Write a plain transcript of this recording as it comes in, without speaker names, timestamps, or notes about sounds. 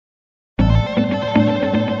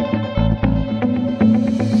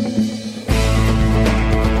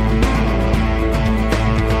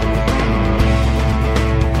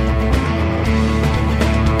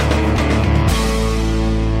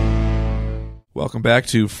Welcome back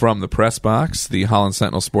to From the Press Box, the Holland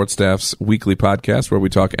Sentinel Sports Staff's weekly podcast where we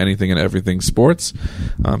talk anything and everything sports.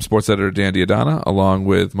 I'm sports editor Dan Diadana, along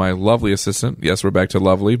with my lovely assistant. Yes, we're back to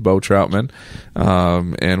lovely, Bo Troutman.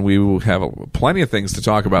 And we will have plenty of things to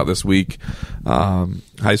talk about this week.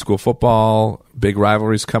 High school football, big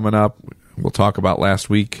rivalries coming up. We'll talk about last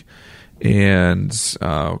week. And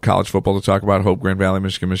college football to talk about, Hope, Grand Valley,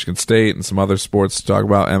 Michigan, Michigan State, and some other sports to talk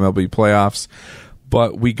about, MLB playoffs.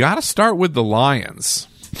 But we got to start with the Lions.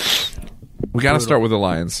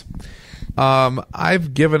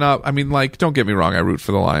 I've given up. I mean, like, don't get me wrong. I root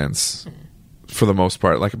for the Lions for the most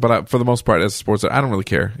part. For the most part, as a sports, I don't really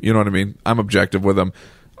care. You know what I mean? I'm objective with them.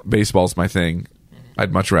 Baseball's my thing.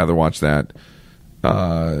 I'd much rather watch that.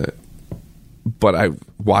 But I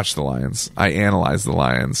watch the Lions. I analyze the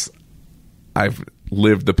Lions. I've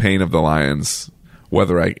lived the pain of the Lions,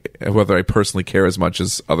 whether I personally care as much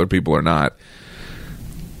as other people or not.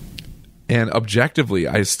 And objectively,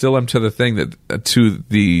 I still am to the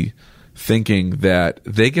thinking that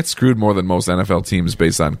they get screwed more than most NFL teams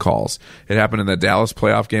based on calls. It happened in the Dallas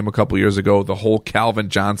playoff game a couple years ago. The whole Calvin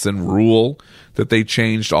Johnson rule that they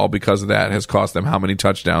changed, all because of that, has cost them how many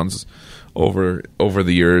touchdowns over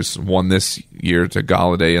the years. One this year to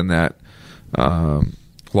Golladay in that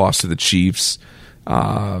loss to the Chiefs.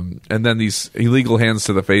 And then these illegal hands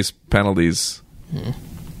to the face penalties.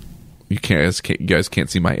 You guys can't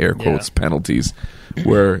see my air quotes penalties,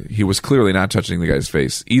 where he was clearly not touching the guy's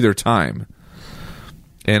face either time,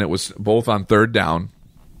 and it was both on third down,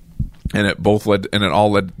 and they both led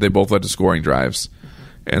to scoring drives,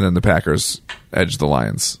 and then the Packers edged the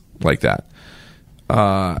Lions like that.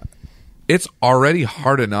 It's already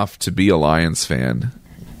hard enough to be a Lions fan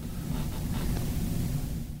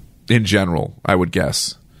in general, I would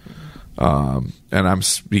guess, and I'm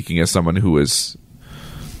speaking as someone who is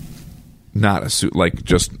not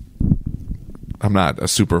I'm not a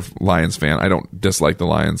super Lions fan. I don't dislike the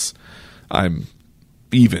Lions. I'm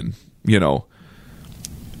even,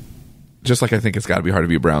 just like I think it's got to be hard to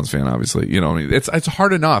be a Browns fan, obviously. I mean, it's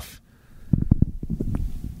hard enough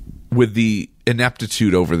with the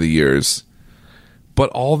ineptitude over the years, but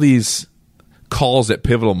all these calls at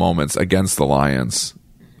pivotal moments against the Lions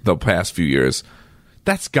the past few years,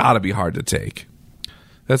 that's got to be hard to take.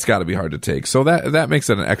 So that makes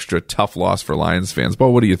it an extra tough loss for Lions fans.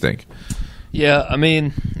 But what do you think? Yeah, I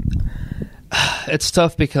mean, it's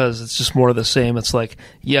tough because it's just more of the same. It's like,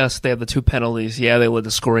 yes, they have the two penalties. Yeah, they led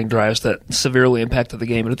to scoring drives that severely impacted the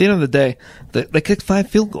game. But at the end of the day, they kicked 5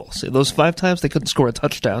 field goals. Those 5 times they couldn't score a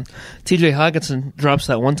touchdown. TJ Hockenson drops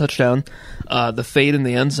that one touchdown, the fade in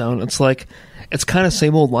the end zone. It's like, it's kind of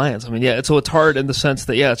same old Lions. I mean, so it's hard in the sense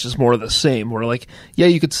that, it's just more of the same. Where, like,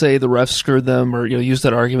 you could say the refs screwed them or, use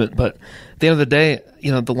that argument. But at the end of the day,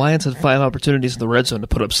 the Lions had 5 opportunities in the red zone to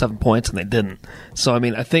put up 7 points, and they didn't. So, I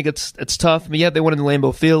mean, I think it's tough. I mean, they went in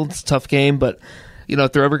Lambeau Field. It's a tough game. But,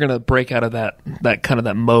 if they're ever going to break out of that kind of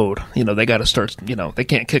that mode, they got to start, they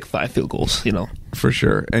can't kick 5 field goals, For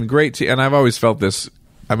sure. And and I've always felt this.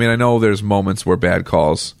 I mean, I know there's moments where bad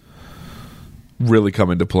calls really come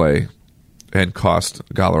into play and cost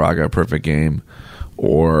Galarraga a perfect game,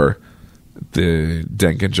 or the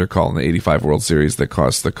Denkinger call in the 85 World Series that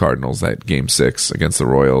cost the Cardinals that Game 6 against the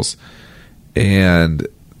Royals. And,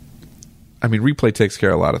 I mean, replay takes care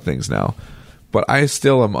of a lot of things now. But I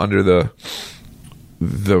still am under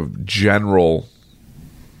the general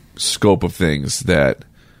scope of things that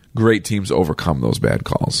great teams overcome those bad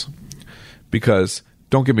calls. Because,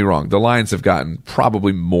 don't get me wrong, the Lions have gotten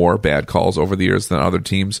probably more bad calls over the years than other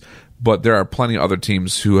teams, but there are plenty of other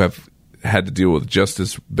teams who have had to deal with just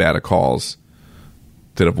as bad of calls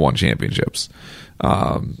that have won championships.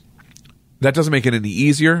 That doesn't make it any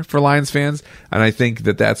easier for Lions fans, and I think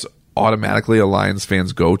that that's automatically a Lions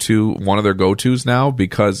fan's go-to, one of their go-tos now,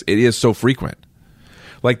 because it is so frequent.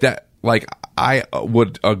 I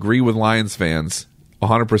would agree with Lions fans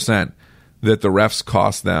 100% that the refs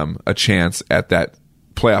cost them a chance at that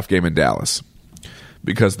playoff game in Dallas,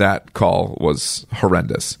 because that call was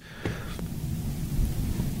horrendous.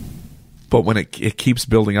 But when it keeps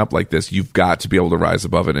building up like this, you've got to be able to rise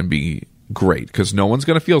above it and be great, because no one's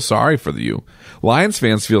going to feel sorry for you. Lions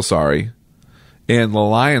fans feel sorry, and the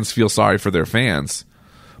Lions feel sorry for their fans,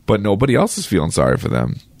 but nobody else is feeling sorry for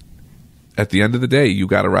them. At the end of the day, you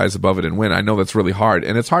got to rise above it and win. I know that's really hard,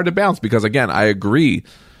 and it's hard to balance because, again, I agree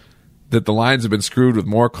that the Lions have been screwed with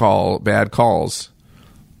more bad calls.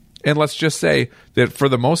 And let's just say that for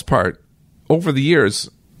the most part, over the years,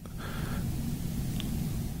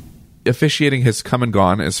 officiating has come and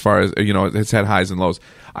gone as far as, it's had highs and lows.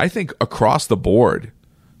 I think across the board,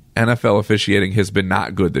 NFL officiating has been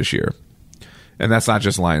not good this year. And that's not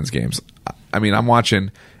just Lions games. I mean, I'm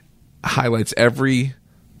watching highlights every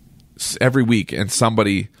week, and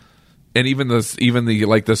somebody, and even the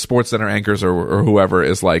like the Sports Center anchors or whoever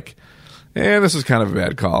is like, this is kind of a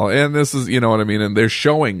bad call, and this is, you know what I mean, and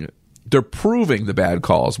they're proving the bad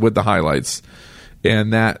calls with the highlights,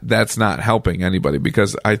 and that's not helping anybody,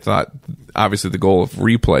 because I thought obviously the goal of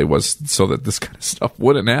replay was so that this kind of stuff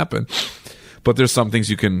wouldn't happen, but there's some things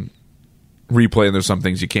you can replay and there's some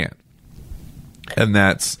things you can't, and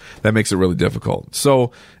that makes it really difficult.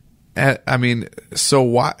 So I mean, so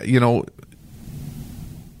why,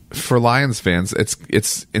 for Lions fans,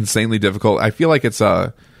 it's insanely difficult. I feel like it's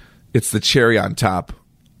the cherry on top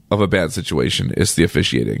of a bad situation. It's the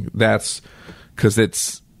officiating. That's because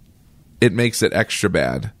it makes it extra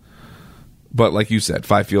bad. But like you said,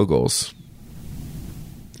 5 field goals,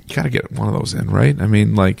 you got to get one of those in, right? I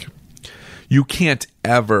mean, like, you can't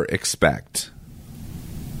ever expect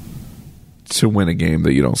to win a game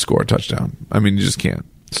that you don't score a touchdown. I mean, you just can't.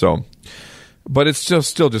 So, but it's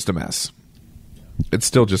still just a mess. It's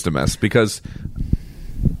still just a mess, because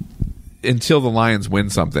until the Lions win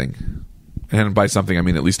something, and by something I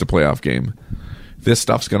mean at least a playoff game, this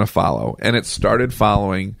stuff's going to follow. And it started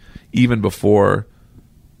following even before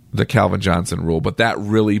the Calvin Johnson rule, but that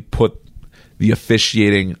really put the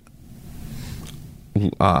officiating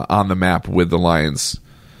on the map with the Lions,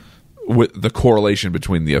 with the correlation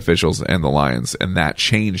between the officials and the Lions, and that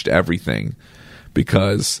changed everything,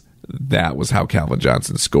 because that was how Calvin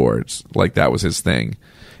Johnson scored. Like, that was his thing,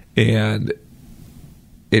 and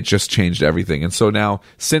it just changed everything. And so now,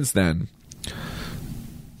 since then,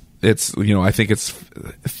 it's, I think it's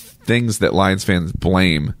things that Lions fans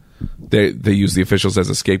blame. They use the officials as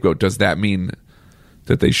a scapegoat. Does that mean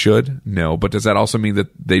that they should? No. But does that also mean that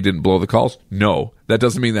they didn't blow the calls? No. That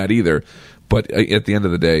doesn't mean that either. But at the end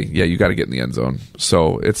of the day, yeah, you got to get in the end zone.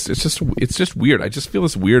 So it's just weird. I just feel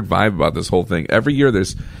this weird vibe about this whole thing. Every year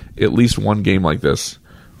there's at least one game like this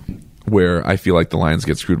where I feel like the Lions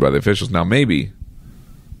get screwed by the officials. Now maybe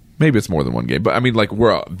it's more than one game, but I mean, like,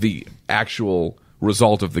 where the actual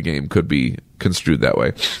result of the game could be construed that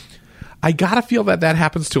way. I gotta feel that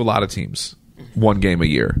happens to a lot of teams. One game a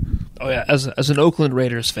year. Oh yeah, as an Oakland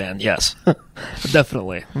Raiders fan, yes,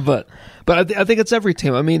 definitely. But I think it's every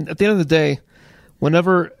team. I mean, at the end of the day,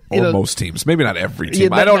 whenever most teams, maybe not every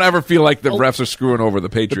team. I don't ever feel like the refs are screwing over the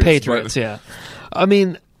Patriots. The Patriots, yeah. I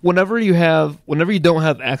mean, whenever you don't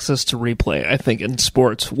have access to replay, I think in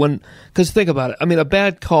sports, because think about it. I mean, a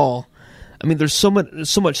bad call. I mean, there's so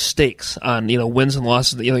much stakes on wins and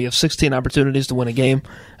losses. You have 16 opportunities to win a game.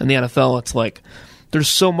 In the NFL, it's like there's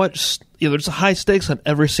so much. There's high stakes on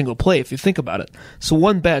every single play if you think about it. So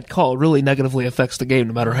one bad call really negatively affects the game,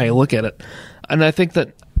 no matter how you look at it. And I think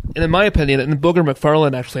that, and in my opinion, and Booger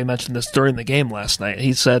McFarland actually mentioned this during the game last night.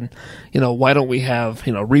 He said, why don't we have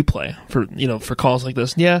replay for calls like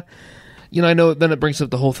this? And yeah. I know then it brings up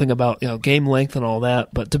the whole thing about, game length and all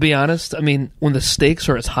that. But to be honest, I mean, when the stakes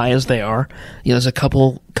are as high as they are, there's a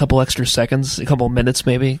couple extra seconds, a couple minutes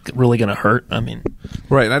maybe, really going to hurt. I mean.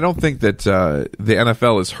 Right, and I don't think that the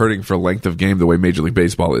NFL is hurting for length of game the way Major League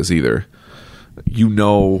Baseball is either.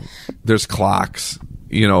 There's clocks.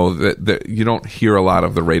 That you don't hear a lot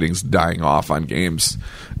of the ratings dying off on games,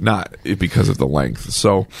 not because of the length.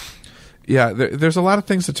 So, yeah, there's a lot of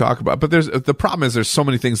things to talk about. But the problem is there's so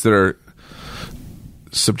many things that are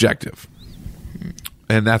subjective,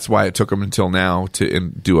 and that's why it took them until now to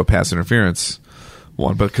do a pass interference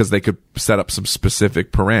one, because they could set up some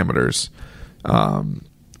specific parameters.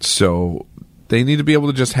 So they need to be able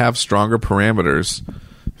to just have stronger parameters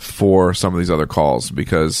for some of these other calls,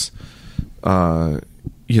 because at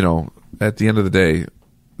the end of the day,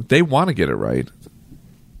 they want to get it right.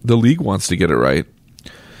 The league wants to get it right.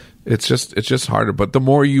 It's just harder. But the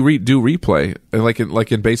more you do replay,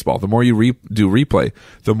 like in baseball, the more you do replay,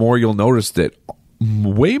 the more you'll notice that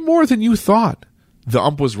way more than you thought the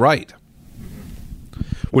ump was right,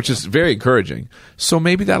 which is very encouraging. So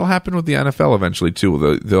maybe that'll happen with the NFL eventually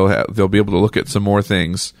too. They'll be able to look at some more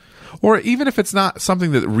things, or even if it's not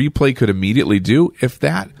something that replay could immediately do, if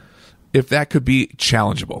that could be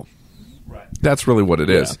challengeable. Right. That's really what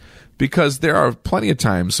it is, because there are plenty of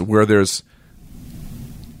times where there's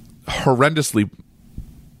horrendously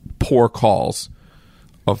poor calls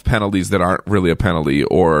of penalties that aren't really a penalty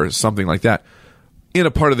or something like that in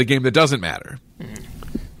a part of the game that doesn't matter.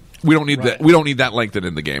 We don't need that. We don't need that lengthened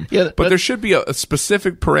in the game. Yeah, but there should be a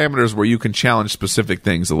specific parameters where you can challenge specific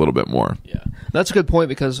things a little bit more. Yeah, that's a good point,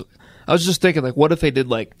 because I was just thinking, like, what if they did,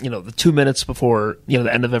 like, the 2 minutes before, the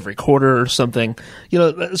end of every quarter or something?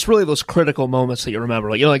 It's really those critical moments that you remember.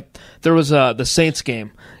 Like, there was the Saints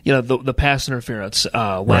game, the pass interference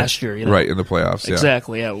last year. Right, in the playoffs. Yeah.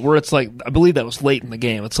 Exactly, yeah. Where it's like, I believe that was late in the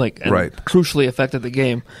game. It's like, crucially affected the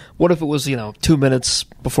game. What if it was, 2 minutes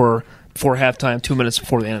before halftime, 2 minutes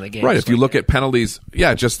before the end of the game? Right, if you look at penalties,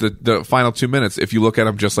 just the final 2 minutes, if you look at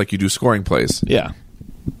them just like you do scoring plays. Yeah.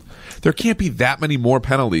 There can't be that many more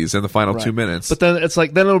penalties in the final 2 minutes. But then it's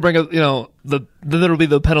like, then it'll bring up, then there'll be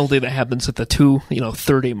the penalty that happens at the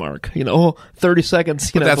 2:30 mark. 30 seconds.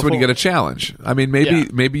 But that's when you get a challenge. I mean, maybe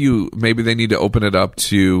they need to open it up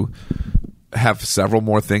to have several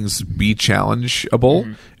more things be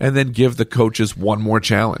challengeable, and then give the coaches one more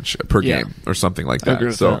challenge per game or something like that. I agree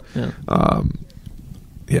with that.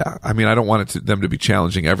 Yeah. I mean, I don't want them to be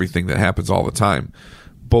challenging everything that happens all the time.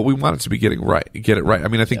 But we want it to be get it right. I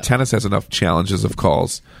mean, I think tennis has enough challenges of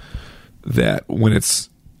calls that when it's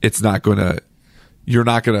not going to, you're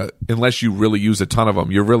not going to, unless you really use a ton of them,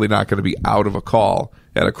 you're really not going to be out of a call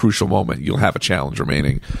at a crucial moment. You'll have a challenge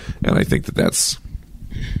remaining, and I think that's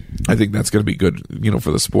going to be good,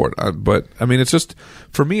 for the sport. But I mean, it's just,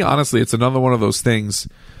 for me, honestly, it's another one of those things.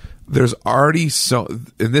 There's already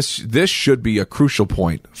and this should be a crucial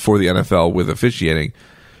point for the NFL with officiating.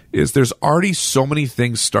 Is there's already so many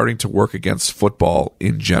things starting to work against football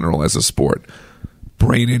in general as a sport.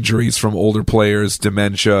 Brain injuries from older players,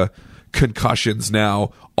 dementia, concussions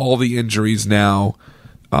now, all the injuries now,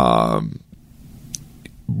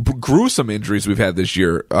 gruesome injuries we've had this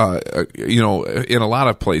year, in a lot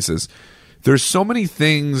of places. There's so many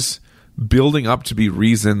things building up to be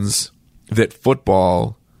reasons that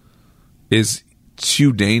football is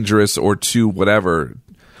too dangerous or too whatever.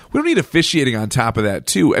 We don't need officiating on top of that,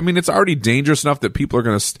 too. I mean, it's already dangerous enough that people are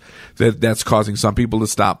going to that's causing some people to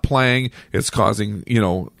stop playing. It's causing,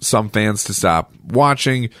 some fans to stop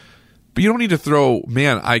watching. But you don't need to throw,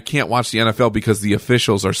 I can't watch the NFL because the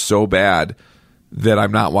officials are so bad that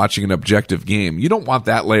I'm not watching an objective game. You don't want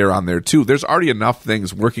that layer on there, too. There's already enough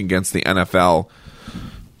things working against the NFL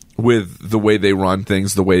with the way they run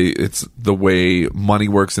things, the way money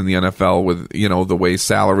works in the NFL, with, the way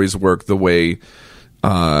salaries work, the way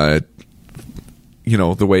the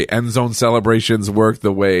way end zone celebrations work,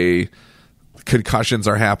 the way concussions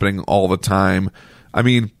are happening all the time. I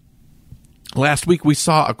mean, last week we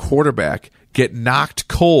saw a quarterback get knocked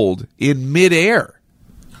cold in midair.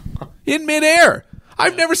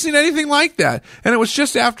 I've never seen anything like that. And it was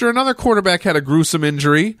just after another quarterback had a gruesome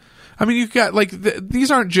injury. I mean, you've got these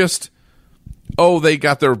aren't just, they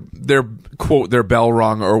got their quote, their bell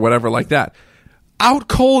rung or whatever like that. Out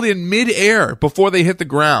cold in midair before they hit the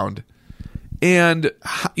ground. And,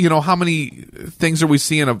 how many things are we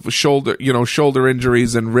seeing of shoulder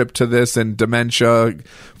injuries and rip to this and dementia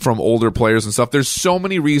from older players and stuff? There's so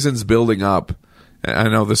many reasons building up. I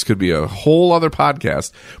know this could be a whole other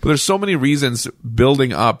podcast, but there's so many reasons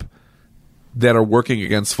building up that are working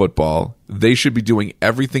against football. They should be doing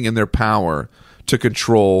everything in their power to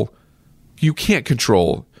control. You can't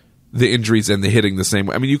control the injuries and the hitting the same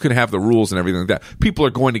way. I mean, you can have the rules and everything like that. People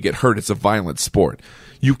are going to get hurt. It's a violent sport.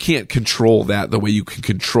 You can't control that the way you can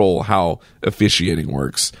control how officiating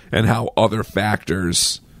works and how other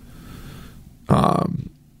factors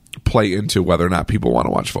play into whether or not people want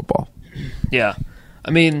to watch football. Yeah.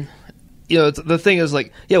 I mean, the thing is,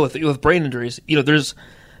 with brain injuries, there's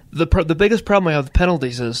the biggest problem I have with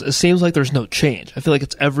penalties is it seems like there's no change. I feel like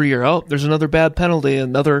it's every year. Oh, there's another bad penalty,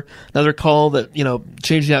 another call that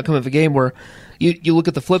changed the outcome of the game. Where you look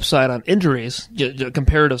at the flip side on injuries,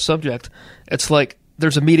 comparative subject. It's like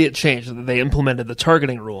there's immediate change. They implemented the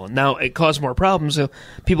targeting rule, and now it caused more problems. So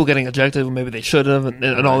people getting ejected when maybe they should have,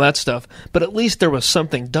 and all that stuff. But at least there was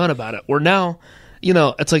something done about it. Where now,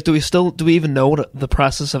 it's like, do we even know what the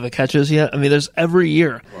process of a catch is yet? I mean, there's every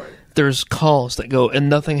year. Right. There's calls that go and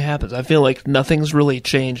nothing happens. I feel like nothing's really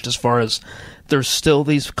changed as far as there's still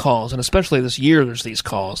these calls, and especially this year there's these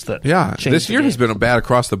calls that change this year has been bad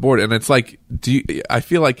across the board, and it's like I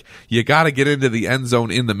feel like you got to get into the end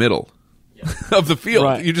zone in the middle of the field.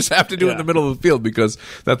 Right. You just have to do it in the middle of the field because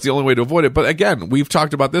that's the only way to avoid it. But again, we've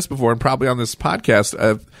talked about this before and probably on this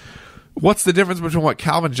podcast. What's the difference between what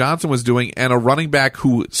Calvin Johnson was doing and a running back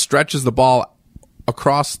who stretches the ball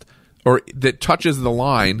across or that touches the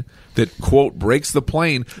line that, quote, breaks the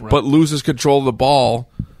plane, but loses control of the ball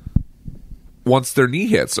once their knee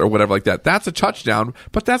hits or whatever like that? That's a touchdown,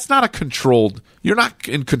 but that's not a controlled. You're not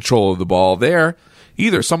in control of the ball there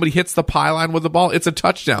either. Somebody hits the pylon with the ball, it's a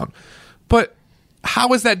touchdown. But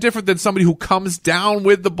how is that different than somebody who comes down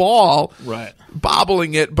with the ball, Right.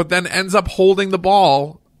 bobbling it, but then ends up holding the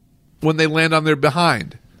ball when they land on their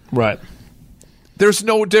behind? Right. There's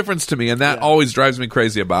no difference to me, and that always drives me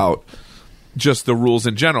crazy about just the rules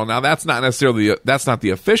in general. Now, that's not necessarily that's not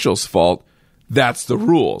the officials' fault. That's the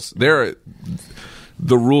rules. The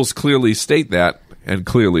rules clearly state that, and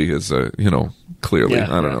clearly is clearly.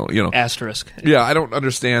 Yeah, I don't know. Asterisk. Yeah, I don't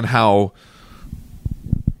understand how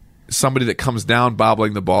somebody that comes down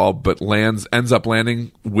bobbling the ball but ends up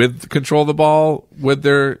landing with control of the ball with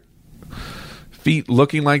their feet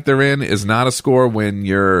looking like they're in is not a score when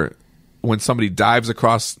somebody dives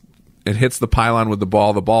across and hits the pylon with the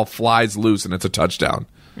ball flies loose and it's a touchdown.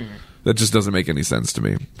 Mm-hmm. That just doesn't make any sense to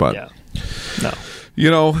me. But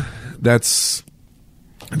no. That's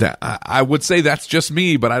that I would say that's just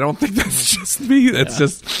me, but I don't think that's just me. That's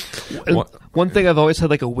just one thing I've always had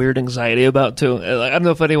like a weird anxiety about too. Like, I don't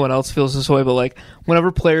know if anyone else feels this way, but like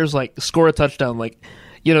whenever players like score a touchdown, like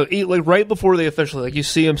like right before they officially, like you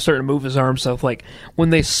see him starting to move his arms stuff, like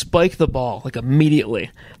when they spike the ball, like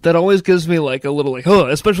immediately, that always gives me like a little like, oh,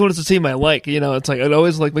 especially when it's a team I like, it's like, it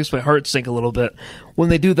always like makes my heart sink a little bit when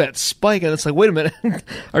they do that spike, and it's like, wait a minute,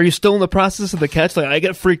 are you still in the process of the catch? Like I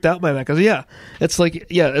get freaked out by that, because it's like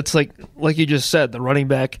you just said, the running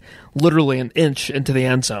back literally an inch into the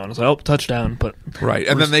end zone. It's like, oh, touchdown, but right,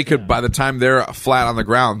 and then they could, by the time they're flat on the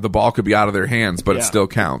ground, the ball could be out of their hands, but it still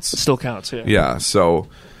counts. It still counts, yeah. Yeah, so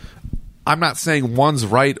I'm not saying one's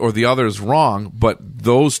right or the other's wrong, but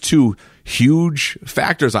those two huge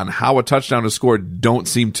factors on how a touchdown is scored don't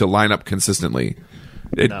seem to line up consistently.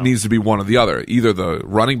 It needs to be one or the other. Either the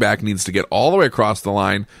running back needs to get all the way across the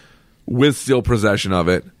line with still possession of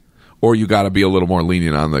it, or you got to be a little more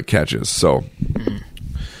lenient on the catches. So,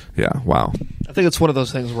 yeah, wow. I think it's one of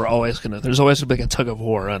those things where there's always going to be a tug of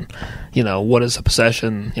war on, what is a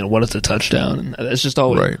possession, what is a touchdown, and it's just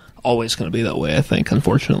always going to be that way, I think,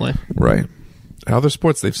 unfortunately. Right. In other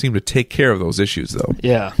sports, they've seemed to take care of those issues, though.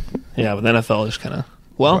 Yeah, but the NFL is kind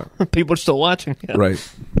of, people are still watching. Yeah.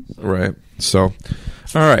 Right. So,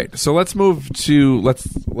 all right. So let's move to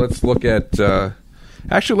let's look at.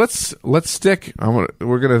 Actually, let's stick.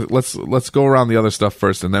 Let's go around the other stuff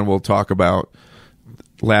first, and then we'll talk about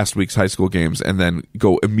last week's high school games, and then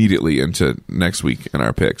go immediately into this week in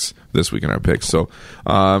our picks. So,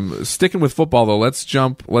 sticking with football though, let's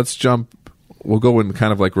jump. We'll go in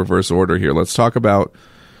kind of like reverse order here. Let's talk about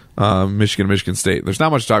Michigan State. There's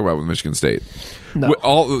not much to talk about with Michigan State. No.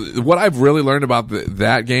 What I've really learned about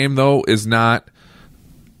that game though is not.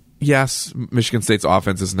 Yes, Michigan State's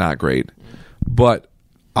offense is not great, but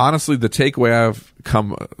honestly, the takeaway I've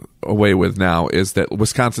come away with now is that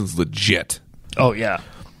Wisconsin's legit. Oh, yeah.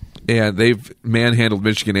 And they've manhandled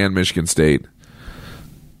Michigan and Michigan State.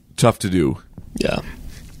 Tough to do. Yeah.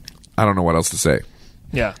 I don't know what else to say.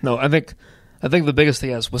 Yeah. No, I think the biggest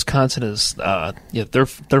thing is Wisconsin is they're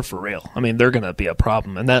for real. I mean, they're going to be a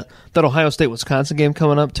problem. And that Ohio State-Wisconsin game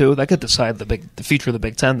coming up, too, that could decide the future of the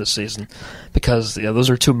Big Ten this season, because those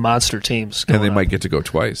are two monster teams. And they might get to go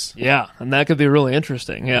twice. Yeah, and that could be really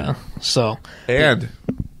interesting, yeah. So, and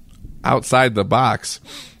outside the box,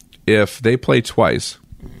 if they play twice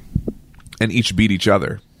and each beat each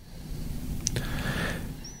other,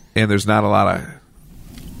 and there's not a lot of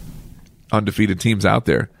undefeated teams out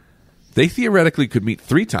there, they theoretically could meet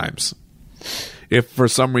 3 times. If for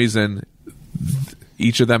some reason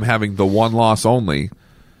each of them having the one loss only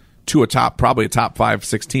to probably a top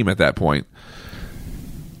 5-6 team at that point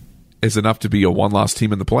is enough to be a one-loss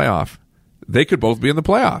team in the playoff, they could both be in the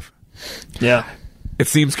playoff. Yeah. It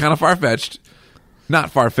seems kind of far-fetched.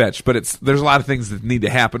 Not far-fetched, but there's a lot of things that need to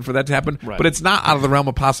happen for that to happen. Right. But it's not out of the realm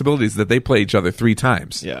of possibilities that they play each other 3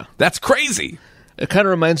 times. Yeah. That's crazy. It kind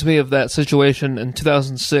of reminds me of that situation in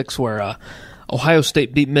 2006 where Ohio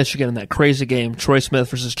State beat Michigan in that crazy game, Troy Smith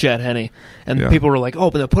versus Chad Henne, and people were like, oh,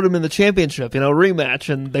 but they'll put him in the championship,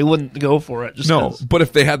 rematch, and they wouldn't go for it. But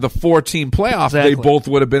if they had the 4-team playoff, they both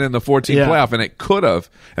would have been in the 4-team playoff, and it could have.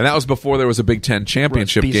 And that was before there was a Big Ten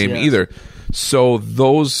championship game either. So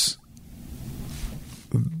those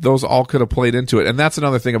all could have played into it. And that's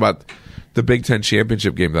another thing about the Big Ten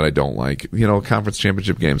championship game that I don't like. Conference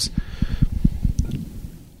championship games.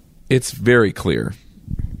 It's very clear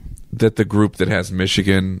that the group that has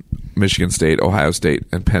Michigan, Michigan State, Ohio State,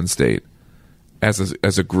 and Penn State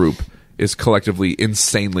as a group is collectively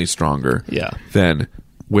insanely stronger than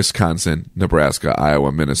Wisconsin, Nebraska,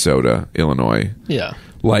 Iowa, Minnesota, Illinois. Yeah.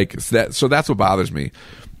 Like that. So that's what bothers me.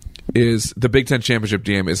 Is the Big Ten championship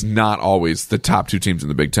game is not always the top 2 teams in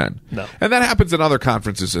the Big Ten. No. And that happens in other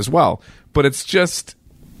conferences as well. But it's just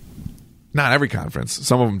not every conference.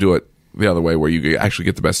 Some of them do it the other way, where you actually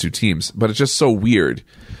get the best two teams. But it's just so weird.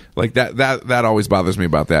 Like that always bothers me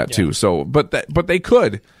about that too. So, but they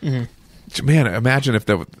could. Mm-hmm. Man, imagine if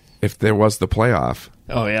there was the playoff.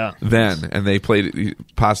 Oh yeah. Then and they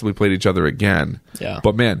possibly played each other again. Yeah.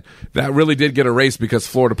 But man, that really did get erased because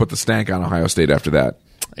Florida put the stank on Ohio State after that.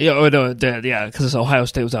 Yeah, oh no, it did. Yeah, because Ohio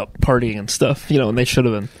State was out partying and stuff, and they should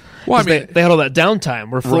have been. Well, I mean, they had all that downtime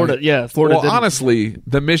where Florida, right. Florida. Well, honestly,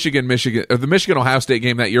 the Michigan Ohio State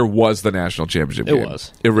game that year was the national championship game. It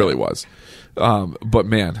was. It really was. But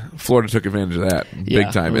man, Florida took advantage of that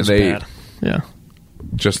big time, and they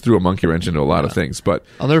just threw a monkey wrench into a lot of things. But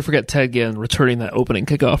I'll never forget Ted Ginn returning that opening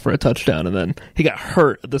kickoff for a touchdown, and then he got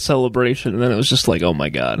hurt at the celebration, and then it was just like, oh my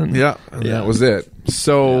god, and that was it.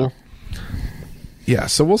 So. Yeah,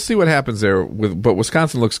 so we'll see what happens there. But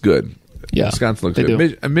Wisconsin looks good. Yeah, Wisconsin looks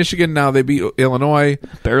good. Michigan now they beat Illinois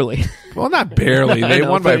barely. Well, not barely. They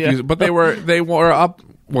won by a few, but they were up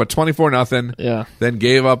 24-0. Yeah. Then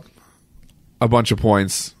gave up a bunch of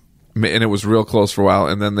points, and it was real close for a while.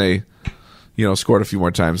 And then they, scored a few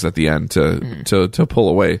more times at the end to pull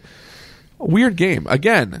away. A weird game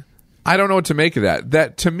again. I don't know what to make of that.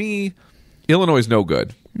 That to me, Illinois is no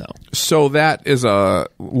good. No. So that is a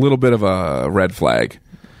little bit of a red flag,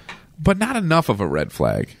 but not enough of a red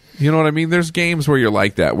flag. You know what I mean? There's games where you're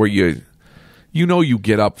like that, where you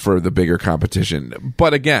get up for the bigger competition.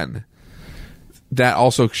 But again, that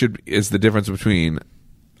also is the difference between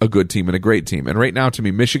a good team and a great team. And right now, to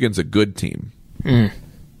me, Michigan's a good team.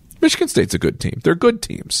 Michigan State's a good team. They're good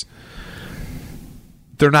teams.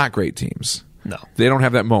 They're not great teams. No. They don't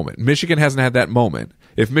have that moment. Michigan hasn't had that moment.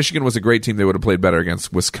 If Michigan was a great team, they would have played better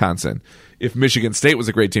against Wisconsin. If Michigan State was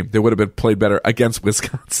a great team, they would have played better against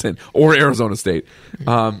Wisconsin or Arizona State.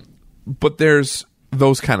 But there's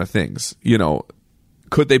those kind of things.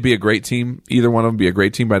 Could they be a great team? Either one of them be a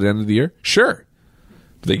great team by the end of the year? Sure.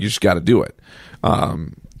 But you just got to do it.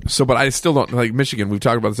 But I still don't like Michigan. We've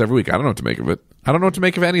talked about this every week. I don't know what to make of it. I don't know what to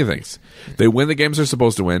make of any of things. They win the games they're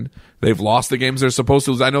supposed to win. They've lost the games they're supposed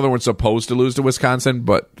to lose. I know they weren't supposed to lose to Wisconsin,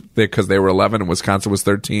 but because they were 11 and Wisconsin was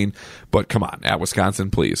 13. But come on, at Wisconsin,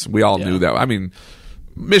 please. We all knew that. I mean,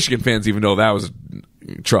 Michigan fans even know that was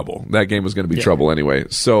trouble. That game was going to be trouble anyway.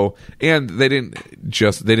 So, and they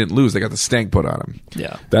didn't lose. They got the stank put on them.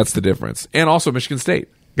 Yeah, that's the difference. And also, Michigan State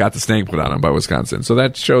got the stank put on them by Wisconsin. So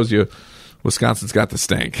that shows you. Wisconsin's got the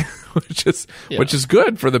stank, which is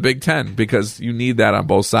good for the Big Ten because you need that on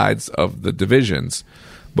both sides of the divisions.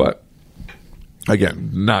 But again,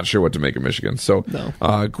 not sure what to make of Michigan. So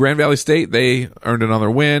Grand Valley State, they earned another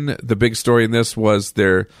win. The big story in this was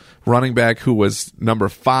their running back, who was number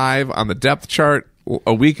 5 on the depth chart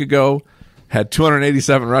a week ago, had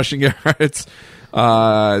 287 rushing yards.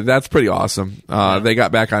 That's pretty awesome. They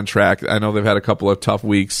got back on track. I know they've had a couple of tough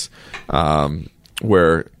weeks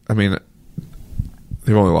where, I mean,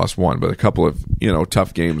 they've only lost one, but a couple of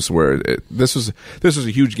tough games where this was a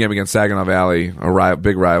huge game against Saginaw Valley, a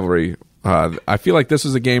big rivalry. I feel like this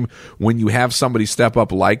is a game when you have somebody step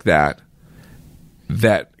up like that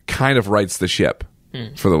kind of rights the ship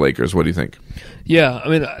for the Lakers. What do you think? Yeah, I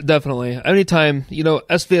mean, definitely. Anytime,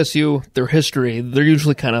 SVSU, their history, they're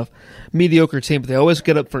usually kind of mediocre team, but they always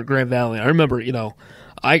get up for Grand Valley. I remember,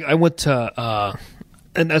 I went to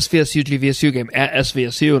an SVSU GVSU game at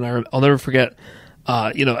SVSU, and I'll never forget.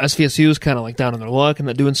 SVSU is kind of like down on their luck and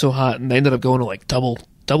not doing so hot, and they ended up going to like double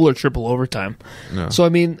or triple overtime. Yeah. So I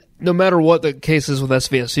mean, no matter what the case is with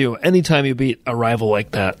SVSU, anytime you beat a rival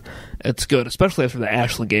like that, it's good, especially after the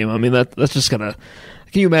Ashland game. I mean, that's just gonna.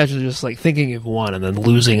 Can you imagine just like thinking you've won and then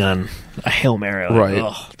losing on a Hail Mary? Like,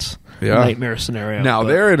 right. It's a nightmare scenario. Now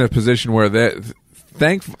they're in a position where I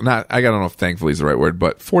don't know if thankfully is the right word,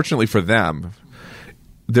 but fortunately for them,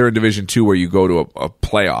 they're in Division II where you go to a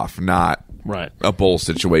playoff, not a bowl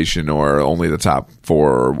situation or only the top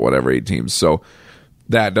 4 or whatever 8 teams. So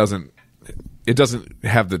that doesn't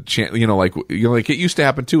have the chance. Like it used to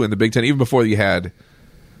happen too in the Big Ten, even before you had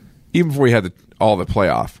all the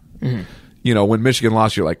playoff. Mm-hmm. When Michigan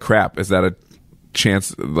lost, you're like, crap. Is that a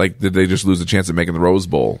chance? Like, did they just lose a chance of making the Rose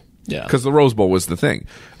Bowl? Yeah, because the Rose Bowl was the thing.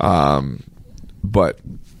 But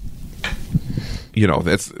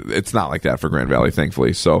it's not like that for Grand Valley,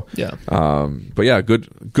 thankfully. So yeah. But yeah,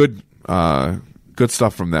 good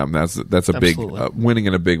stuff from them. That's a Absolutely. Big winning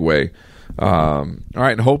in a big way. All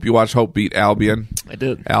right, and you watched Hope beat Albion. I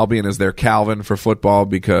did. Albion is their Calvin for football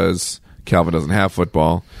because Calvin doesn't have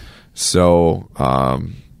football. So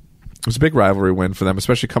it was a big rivalry win for them,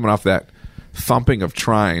 especially coming off that thumping of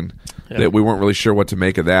Trine that we weren't really sure what to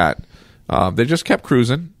make of that. They just kept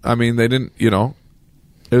cruising. I mean, they didn't. It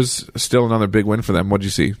was still another big win for them. What'd you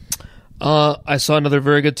see? I saw another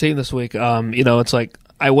very good team this week. It's like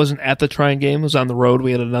I wasn't at the Trine game. I was on the road.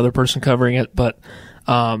 We had another person covering it. But,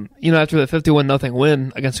 after the 51-0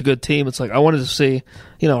 win against a good team, it's like I wanted to see,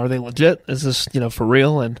 are they legit? Is this, for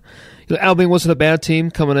real? And Albion wasn't a bad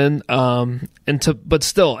team coming in. But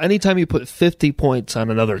still, anytime you put 50 points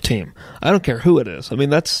on another team, I don't care who it is. I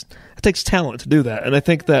mean, it takes talent to do that. And I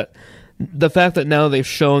think that the fact that now they've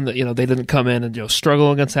shown that they didn't come in and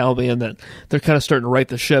struggle against Albion, that they're kind of starting to right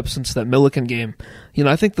the ship since that Milliken game.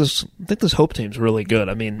 I think this Hope team's really good.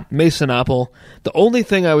 I mean, Mason Apple. The only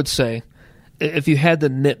thing I would say, if you had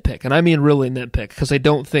to nitpick, and I mean really nitpick, because I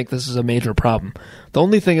don't think this is a major problem. The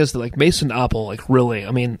only thing is that Mason Apple, really,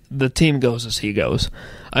 I mean, the team goes as he goes.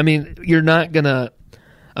 I mean, you're not gonna.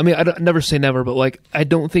 I mean, never say never, but I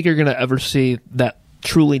don't think you're gonna ever see that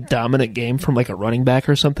truly dominant game from a running back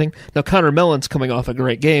or something. Now Connor Mellon's coming off a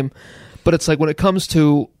great game, but it's when it comes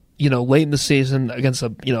to late in the season against a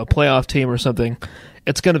playoff team or something,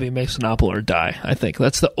 it's going to be Mason Apple or die. I think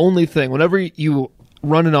that's the only thing. Whenever you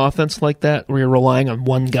run an offense like that where you're relying on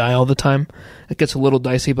one guy all the time, it gets a little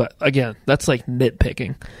dicey. But again, that's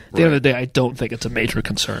nitpicking. At the end of the day, I don't think it's a major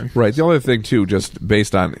concern. Right. The only thing too, just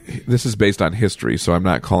based on history, so I'm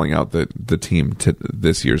not calling out the team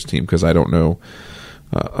this year's team because I don't know.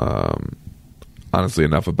 Honestly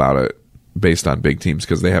enough about it based on big teams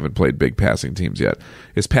because they haven't played big passing teams yet.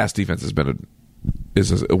 His pass defense has been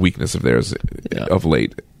a weakness of theirs of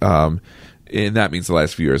late, and that means the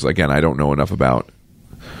last few years. Again, I don't know enough about.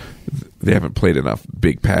 They haven't played enough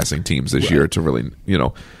big passing teams this year to really,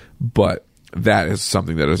 but that is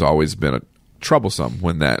something that has always been troublesome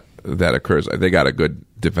when that occurs. They got a good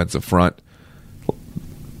defensive front,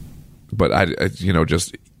 but I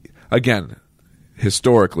just again.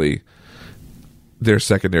 Historically, their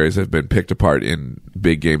secondaries have been picked apart in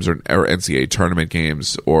big games or NCAA tournament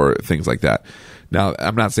games or things like that. Now,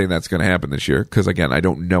 I'm not saying that's going to happen this year because, again, I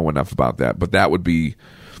don't know enough about that. But that would be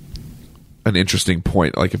an interesting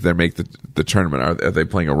point. If they make the tournament, are they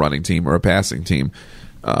playing a running team or a passing team?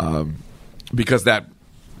 Because that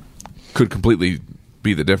could completely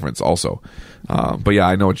be the difference also. But, yeah,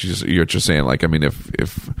 I know what you're just saying. I mean,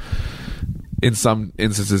 if in some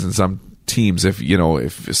instances, in some teams,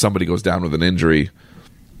 if somebody goes down with an injury,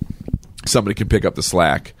 somebody can pick up the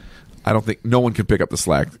slack. I don't think no one can pick up the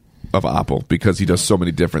slack of Apple because he does so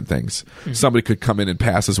many different things. Mm-hmm. Somebody could come in and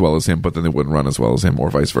pass as well as him, but then they wouldn't run as well as him, or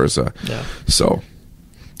vice versa. Yeah. So,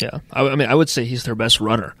 yeah, I mean, I would say he's their best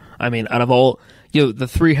runner. I mean, out of all the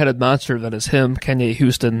three-headed monster that is him, Kenya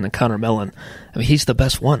Houston, and Connor Mellon. I mean, he's the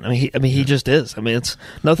best one. I mean, he just is. I mean, it's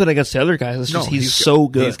nothing against the other guys. It's just he's so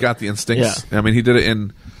good. He's got the instincts. Yeah. I mean, he did it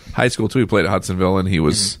in high school too. He played at Hudsonville, and he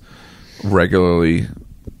was regularly,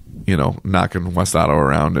 knocking West Otto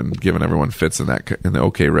around and giving everyone fits in the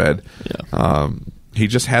OK Red. Yeah. He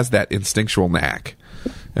just has that instinctual knack,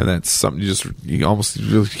 and that's something you almost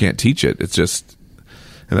really can't teach it. It's just,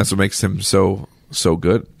 and that's what makes him so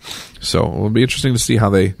good. So it'll be interesting to see how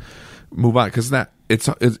they move on because it's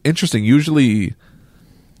interesting. Usually,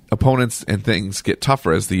 opponents and things get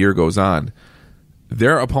tougher as the year goes on.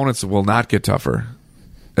 Their opponents will not get tougher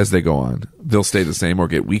as they go on. They'll stay the same or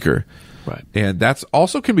get weaker. Right. And that's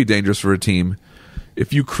also can be dangerous for a team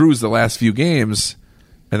if you cruise the last few games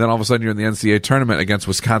and then all of a sudden you're in the NCAA tournament against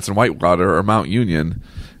Wisconsin Whitewater or Mount Union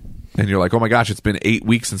and you're like, oh my gosh, it's been 8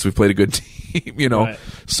 weeks since we played a good team, Right.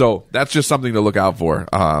 So that's just something to look out for.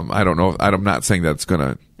 I don't know. I'm not saying that's going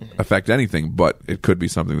to affect anything, but it could be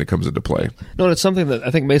something that comes into play. No, and it's something that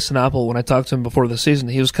I think Mason Apple, when I talked to him before the season,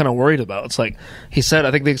 he was kind of worried about. It's he said,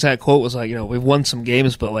 I think the exact quote was we've won some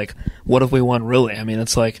games, but what have we won really? I mean,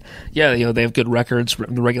 it's they have good records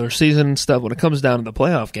in the regular season and stuff. When it comes down to the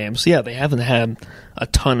playoff games, they haven't had a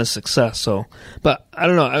ton of success. So, but I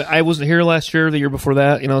don't know. I wasn't here last year, the year before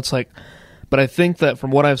that. It's but I think that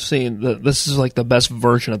from what I've seen, this is the best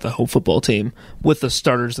version of the Hope football team with the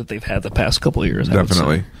starters that they've had the past couple of years.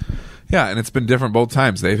 Definitely. Yeah, and it's been different both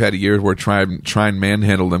times. They've had a year where Trine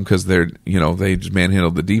manhandled them because they just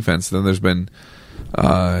manhandled the defense. Then there's been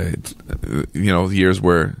years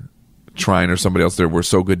where Trine or somebody else there were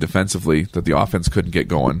so good defensively that the offense couldn't get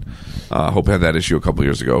going. Hope had that issue a couple of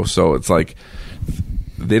years ago. So it's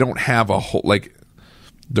they don't have a whole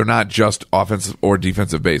they're not just offensive or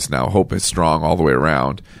defensive based now. Hope is strong all the way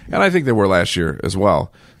around, and I think they were last year as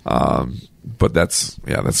well. But that's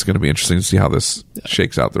going to be interesting to see how this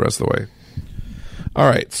shakes out the rest of the way. All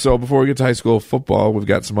right, so before we get to high school football, we've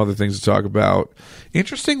got some other things to talk about.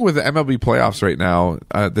 Interesting with the MLB playoffs right now,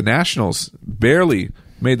 the Nationals barely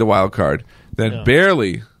made the wild card, then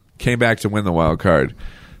barely came back to win the wild card.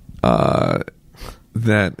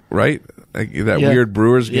 Weird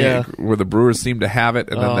Brewers game where the Brewers seemed to have it,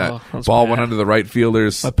 and then that ball went under the right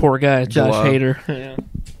fielder's my poor guy, Josh Hader.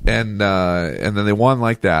 and then they won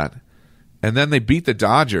like that, and then they beat the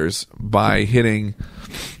Dodgers by hitting,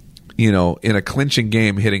 in a clinching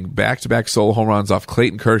game, hitting back-to-back solo home runs off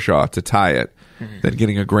Clayton Kershaw to tie it, then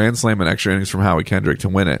getting a grand slam and extra innings from Howie Kendrick to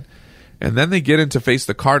win it, and then they get in to face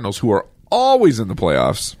the Cardinals, who are always in the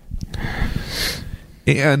playoffs,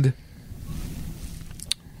 and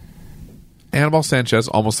Anibal Sanchez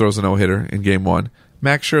almost throws a no-hitter in Game 1.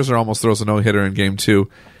 Max Scherzer almost throws a no-hitter in Game 2.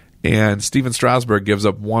 And Steven Strasburg gives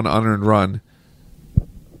up one unearned run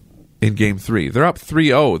in Game 3. They're up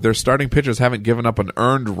 3-0. Their starting pitchers haven't given up an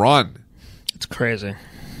earned run. It's crazy.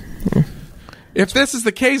 If this is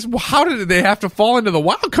the case, how did they have to fall into the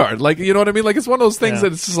wild card? Like, you know what I mean? Like, it's one of those things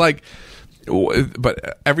that it's just like,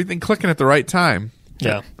 but everything clicking at the right time.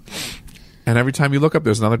 Yeah. And every time you look up,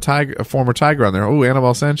 there's another a former Tiger on there. Ooh,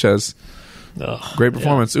 Anibal Sanchez. Great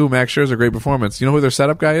performance. Ooh, Max Scherzer, great performance. You know who their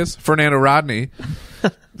setup guy is? Fernando Rodney.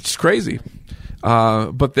 It's crazy.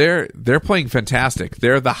 But they're playing fantastic.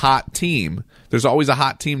 They're the hot team. There's always a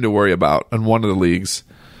hot team to worry about in one of the leagues,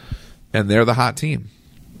 and they're the hot team.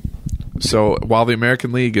 So while the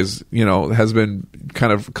American League has been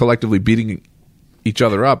kind of collectively beating each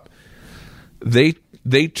other up, they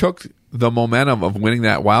took the momentum of winning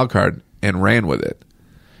that wild card and ran with it.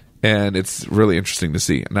 And it's really interesting to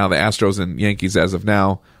see. Now the Astros and Yankees, as of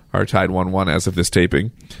now, are tied 1-1 as of this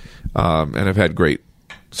taping, and have had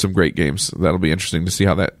some great games. That'll be interesting to see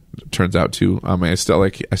how that turns out too. I still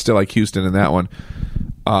like Houston in that one.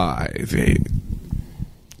 The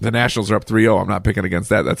Nationals are up 3-0. I'm not picking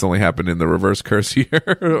against that. That's only happened in the reverse curse here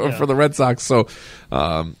for the Red Sox. So,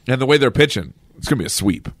 and the way they're pitching, it's going to be a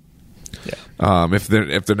sweep. Yeah. If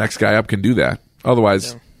the next guy up can do that,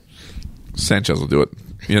 otherwise Sanchez will do it.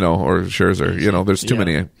 Or Scherzer. There's too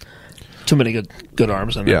many good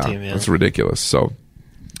arms on that team. Yeah, it's ridiculous. So,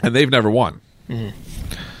 and they've never won. Mm-hmm.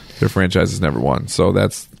 Their franchise has never won. So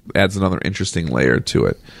that adds another interesting layer to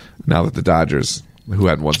it. Now that the Dodgers, who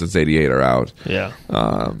hadn't won since '88, are out. Yeah. So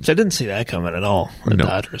I didn't see that coming at all. The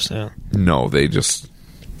Dodgers. Yeah. No, they just.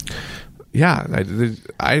 Yeah,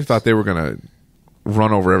 I thought they were going to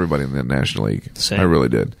run over everybody in the National League. Same. I really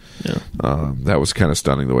did. Yeah. That was kind of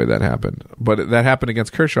stunning the way that happened. But that happened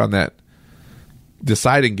against Kershaw in that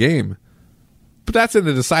deciding game. But that's in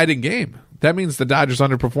the deciding game. That means the Dodgers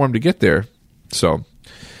underperformed to get there. So,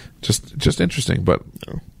 just interesting. But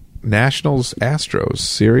Nationals Astros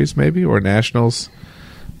series maybe, or Nationals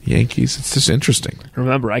Yankees. It's just interesting.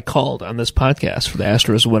 Remember, I called on this podcast for the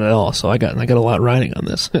Astros to win it all, so I got a lot riding on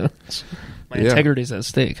this. My integrity's at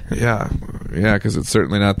stake. Yeah, because it's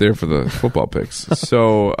certainly not there for the football picks.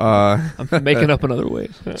 So I'm making up in other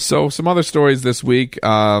ways. So some other stories this week.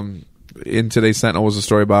 In today's Sentinel was a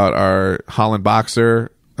story about our Holland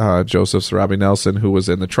boxer, Joseph Sarabi Nelson, who was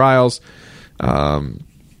in the trials. On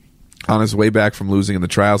his way back from losing in the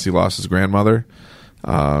trials, he lost his grandmother.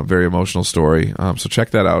 Very emotional story. So check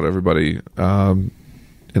that out, everybody, in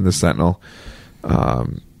the Sentinel.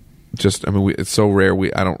 It's so rare.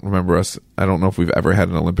 I don't remember us. I don't know if we've ever had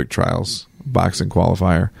an Olympic trials boxing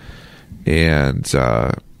qualifier, and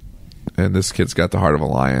this kid's got the heart of a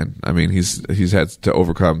lion. I mean, he's had to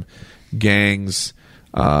overcome gangs,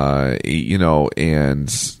 and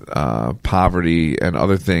poverty and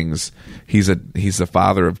other things. He's a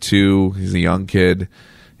father of two. He's a young kid.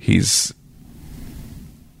 He's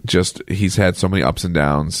had so many ups and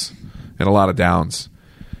downs, and a lot of downs,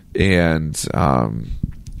 and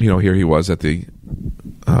here he was at the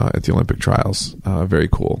Olympic trials. Very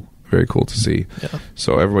cool to see. Yeah.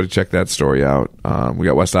 So everybody check that story out. We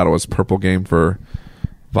got West Ottawa's purple game for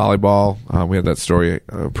volleyball. We had that story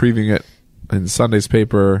previewing it in Sunday's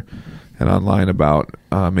paper and online about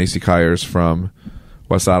Macy Kyers from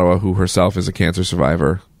West Ottawa, who herself is a cancer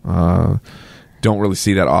survivor. Don't really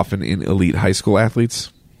see that often in elite high school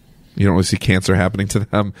athletes. You don't really see cancer happening to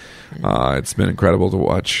them. It's been incredible to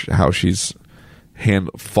watch how she's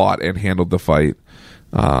fought and handled the fight,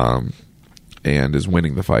 and is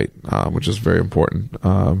winning the fight, which is very important.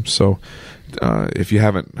 So if you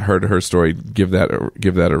haven't heard her story, give that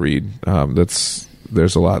a read.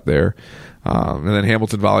 There's a lot there. And then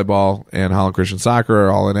Hamilton volleyball and Holland Christian soccer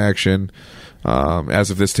are all in action. As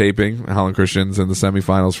of this taping, Holland Christian's in the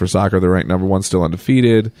semifinals for soccer. They're ranked number 1, still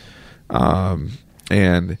undefeated.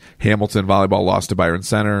 And Hamilton volleyball lost to Byron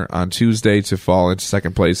Center on Tuesday to fall into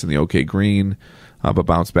second place in the OK Green, but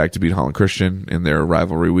bounced back to beat Holland Christian in their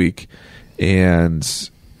rivalry week. And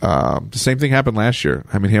the same thing happened last year.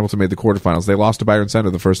 I mean, Hamilton made the quarterfinals. They lost to Byron Center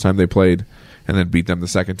the first time they played, and then beat them the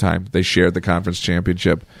second time. They shared the conference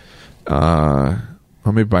championship.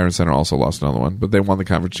 Maybe Byron Center also lost another one, but they won the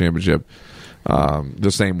conference championship the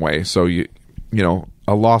same way. So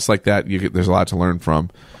a loss like that, there's a lot to learn from.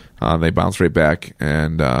 They bounced right back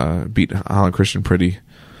and beat Holland Christian pretty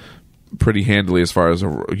handily as far as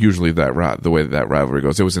usually the way that rivalry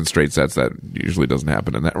goes. It was in straight sets. That usually doesn't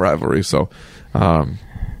happen in that rivalry. So,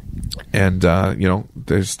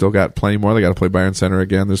 they've still got plenty more. They got to play Byron Center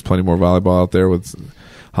again. There's plenty more volleyball out there with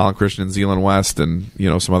Holland Christian and Zeeland West and,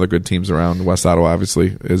 some other good teams around. West Ottawa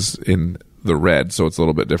obviously is in the red, so it's a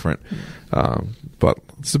little bit different. But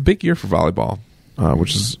it's a big year for volleyball,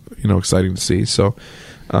 which is, exciting to see. So,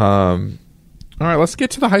 all right, let's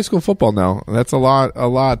get to the high school football now. That's a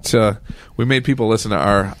lot. We made people listen to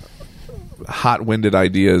our hot-winded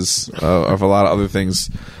ideas of a lot of other things.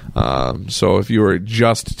 So if you were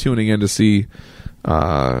just tuning in to see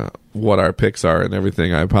what our picks are and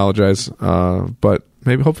everything, I apologize. But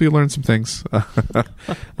hopefully you learned some things.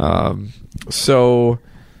 So,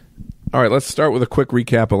 all right, let's start with a quick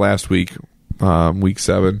recap of last week, week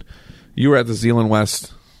 7. You were at the Zeeland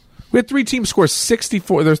West. We had 3 teams score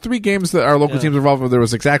 64. There's 3 games that our local teams were involved with. There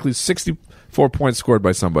was exactly 64 points scored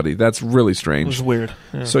by somebody. That's really strange. It was weird.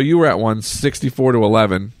 Yeah. So you were at one,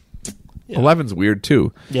 64-11. Yeah. 11's weird,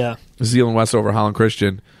 too. Yeah. Zeeland West over Holland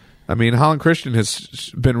Christian. I mean, Holland Christian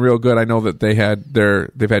has been real good. I know that they've had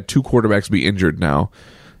 2 quarterbacks be injured now,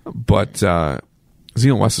 but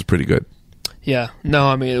Zeeland West is pretty good. Yeah. No,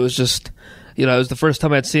 I mean, it was just... it was the first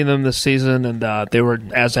time I'd seen them this season, and they were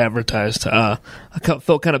as advertised. I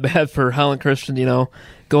felt kind of bad for Holland Christian,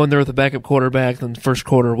 going there with a backup quarterback. Then the first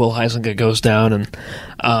quarter, Will Heisinga goes down, and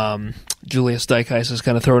Julius Dykhuis is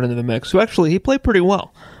kind of thrown into the mix. Who actually, he played pretty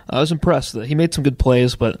well. I was impressed. He made some good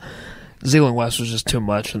plays, but Zeeland West was just too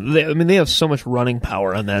much. They have so much running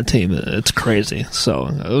power on that team. It's crazy. So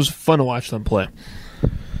it was fun to watch them play.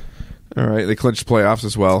 All right, they clinched playoffs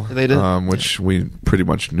as well. They did, which we pretty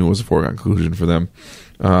much knew was a foregone conclusion for them.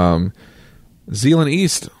 Zeeland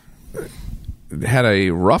East had a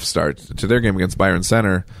rough start to their game against Byron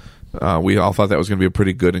Center. We all thought that was going to be a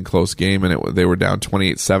pretty good and close game, and they were down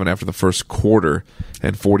 28-7 after the first quarter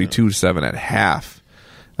and 42-7 at half.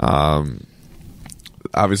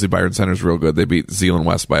 Obviously, Byron Center's real good. They beat Zeeland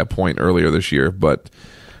West by a point earlier this year, but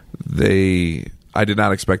I did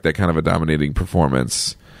not expect that kind of a dominating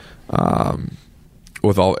performance. It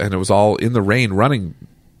was all in the rain, running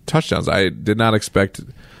touchdowns. I did not expect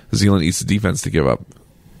Zeeland East's defense to give up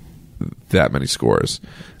that many scores.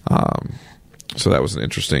 So that was an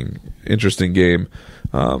interesting game.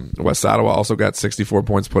 West Ottawa also got 64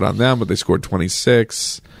 points put on them, but they scored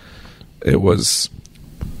 26. It was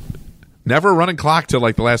never a running clock till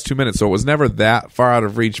like the last 2 minutes, so it was never that far out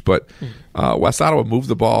of reach. But West Ottawa moved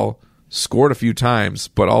the ball, scored a few times,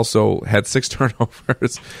 but also had 6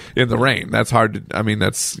 turnovers in the rain. That's hard to. I mean,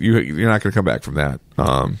 that's you're not going to come back from that.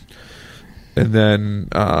 And then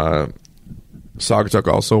Saugatuck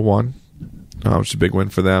also won, which is a big win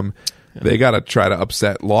for them. Yeah. They got to try to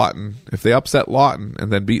upset Lawton. If they upset Lawton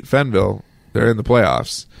and then beat Fenville, they're in the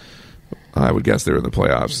playoffs. I would guess they're in the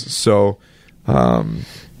playoffs. So at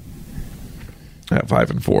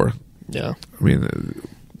 5-4. Yeah. I mean,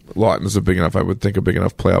 Lawton is a big enough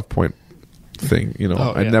playoff point thing.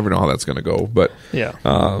 I never know how that's going to go. But yeah.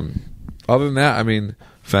 Other than that, I mean,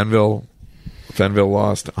 Fenville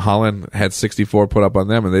lost. Holland had 64 put up on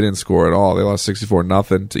them, and they didn't score at all. They lost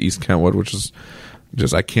 64-0 to East Kentwood, which is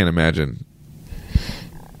just, I can't imagine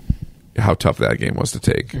how tough that game was to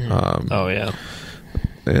take. Mm-hmm.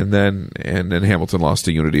 And then Hamilton lost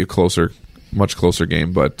to Unity, much closer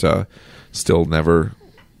game, but still never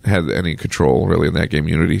had any control really in that game.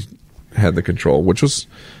 Unity had the control, which was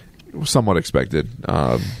somewhat expected.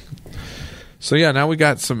 So yeah, now we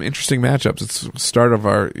got some interesting matchups. It's the start of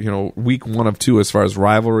our week 1 of 2 as far as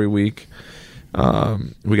rivalry week.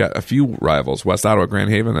 We got a few rivals. West Ottawa, Grand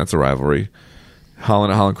Haven, that's a rivalry.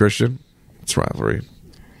 Holland at Holland Christian, it's a rivalry.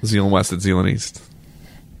 Zeeland West at Zeeland East,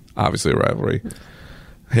 obviously a rivalry.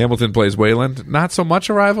 Hamilton plays Wayland, not so much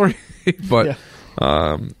a rivalry, but yeah.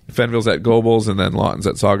 Fenville's at Gobles, and then Lawton's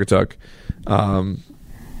at Saugatuck.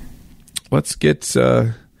 Let's get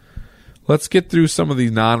through some of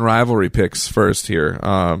the non-rivalry picks first here.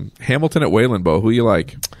 Hamilton at Wayland, Bo. Who you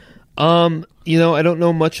like? I don't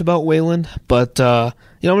know much about Wayland, but I'm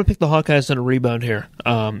going to pick the Hawkeyes in a rebound here.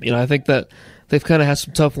 I think that they've kind of had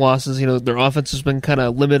some tough losses. Their offense has been kind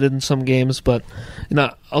of limited in some games, but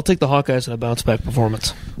I'll take the Hawkeyes in a bounce-back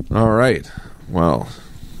performance. All right. Well,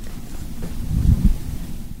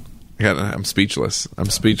 I'm speechless. I'm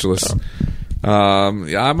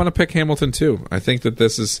going to pick Hamilton too. I think that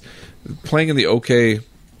this is playing in the OK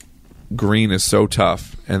green is so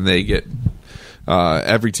tough, and they get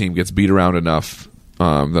every team gets beat around enough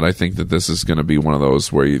that I think that this is going to be one of those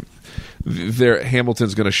where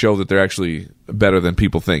Hamilton's going to show that they're actually better than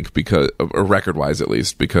people think, because, or record-wise at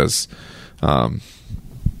least, because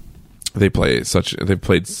they've played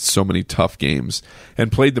so many tough games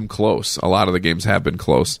and played them close. A lot of the games have been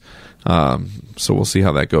close, so we'll see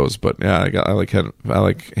how that goes. But yeah, I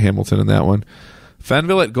like Hamilton in that one.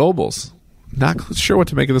 Fenville at Gobles. Not sure what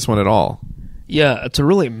to make of this one at all. Yeah, it's a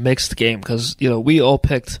really mixed game because we all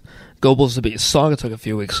picked Gobles to beat Saugatuck a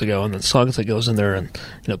few weeks ago, and then Saugatuck goes in there and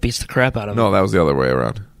beats the crap out of them. No, that was the other way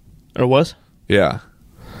around. Or was? Yeah.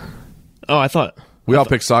 Oh, I thought we all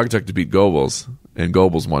picked Saugatuck to beat Gobles, and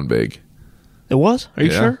Gobles won big. It was? Are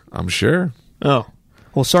you sure? I'm sure. Oh,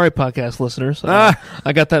 well, sorry, podcast listeners. I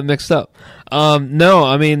got that mixed up. No,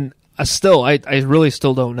 I mean, I really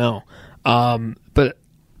still don't know. But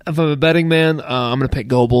if I'm a betting man, I'm going to pick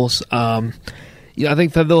Gobles. I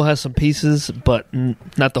think Fenville has some pieces, but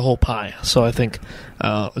not the whole pie. So I think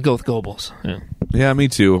I'll go with Gobles. Yeah, me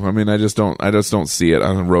too. I mean, I just don't see it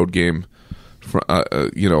on a road game.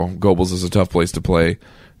 Gobles is a tough place to play.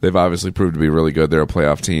 They've obviously proved to be really good. They're a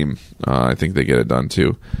playoff team. I think they get it done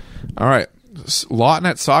too. All right, Lawton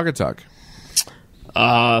at Saugatuck.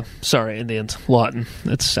 Sorry, Indians. Lawton.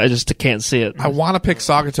 I just can't see it. I want to pick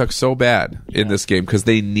Saugatuck so bad in this game because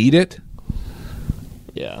they need it.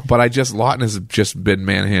 Yeah, but Lawton has just been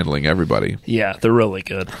manhandling everybody. Yeah, they're really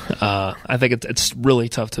good. I think it's really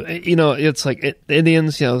tough to it's like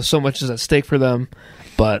Indians. So much is at stake for them,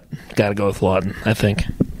 but got to go with Lawton, I think.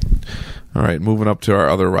 All right, moving up to our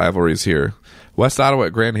other rivalries here. West Ottawa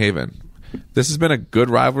at Grand Haven. This has been a good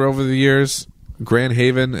rivalry over the years. Grand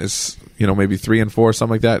Haven is maybe 3-4,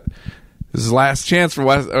 something like that. This is the last chance for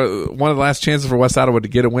one of the last chances for West Ottawa to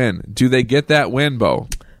get a win. Do they get that win, Bo?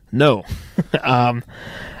 No. It's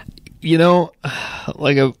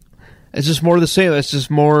just more of the same. It's just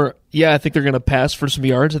more, I think they're going to pass for some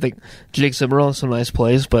yards. I think Jake Zimmerl has some nice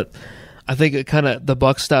plays, but I think it kind of, the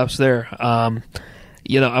buck stops there. I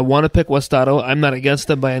want to pick West Ottawa. I'm not against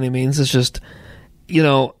them by any means. It's just,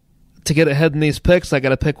 to get ahead in these picks, I got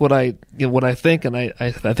to pick what I think, and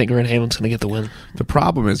I think Grand Haven's going to get the win. The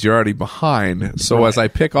problem is you're already behind, so right. As I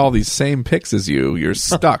pick all these same picks as you're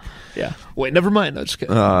stuck. Yeah. Wait, never mind. No, just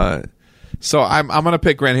kidding. So I'm going to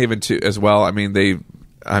pick Grand Haven too as well. I mean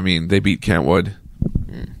they beat Kentwood.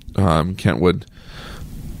 Kentwood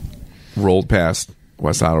rolled past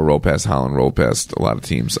West Ottawa, rolled past Holland, rolled past a lot of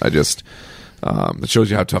teams. I just it shows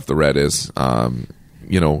you how tough the Red is.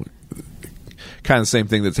 Kind of the same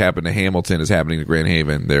thing that's happened to Hamilton is happening to Grand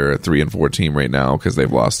Haven. They're a 3-4 team right now because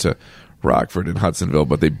they've lost to Rockford and Hudsonville,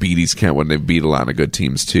 but they beat East Kentwood and they beat a lot of good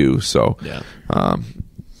teams too. So,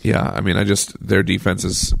 their defense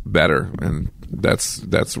is better, and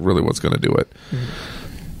that's really what's going to do it.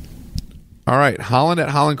 Mm-hmm. All right, Holland at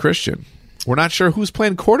Holland Christian. We're not sure who's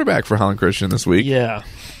playing quarterback for Holland Christian this week. Yeah.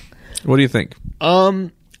 What do you think? I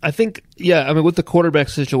think, with the quarterback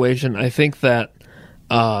situation, I think that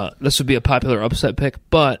this would be a popular upset pick,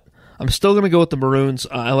 but I'm still going to go with the Maroons.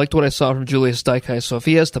 I liked what I saw from Julius Dykhuis, so if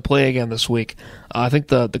he has to play again this week, I think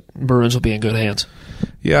the Maroons will be in good hands.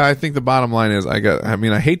 Yeah, I think the bottom line is I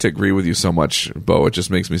hate to agree with you so much, Bo. It just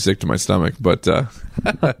makes me sick to my stomach. But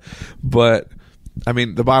but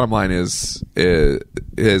the bottom line is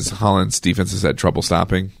Holland's defense has had trouble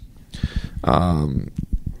stopping.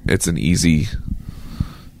 It's an easy,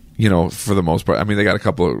 for the most part. They got a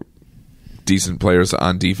couple of decent players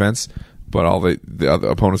on defense, but all the other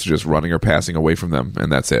opponents are just running or passing away from them,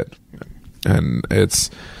 and that's it. And it's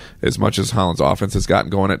as much as Holland's offense has gotten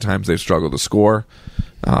going at times, they've struggled to score.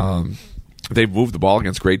 They've moved the ball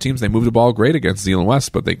against great teams. They moved the ball great against Zeeland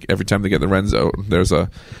West, but every time they get in the red zone, there's a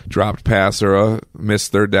dropped pass or a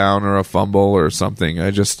missed third down or a fumble or something.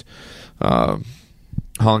 Holland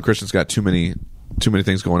Christian's got too many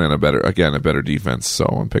things going in. A better defense, so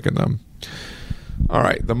I'm picking them. All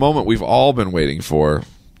right, the moment we've all been waiting for: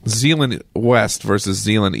 Zeeland West versus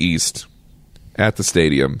Zeeland East at the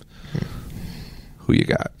stadium. Who you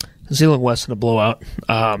got? Zeeland West in a blowout.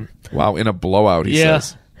 Wow, in a blowout, he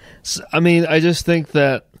says. I just think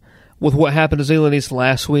that with what happened to Zeeland East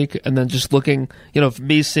last week, and then just looking,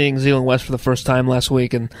 me seeing Zeeland West for the first time last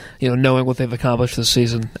week, and knowing what they've accomplished this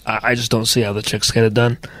season, I just don't see how the Chicks get it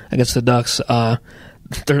done against the Ducks.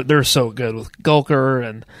 They're so good with Gulker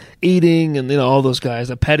and Eating and all those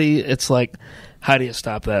guys. Petty, it's like, how do you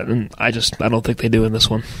stop that? And I don't think they do in this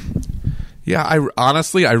one. Yeah, I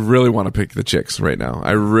really want to pick the Chicks right now.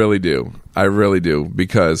 I really do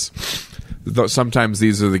because sometimes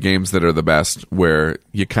these are the games that are the best, where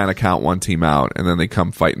you kind of count one team out and then they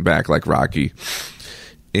come fighting back like Rocky.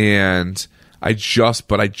 And I just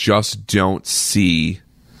don't see.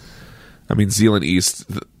 Zeeland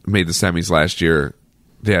East made the semis last year.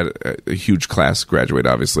 they had a huge class graduate,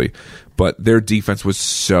 obviously, but their defense was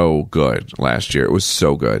so good last year. It was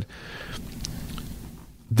so good.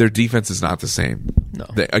 Their defense is not the same. No.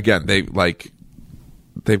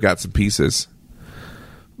 They've got some pieces,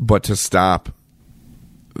 but to stop,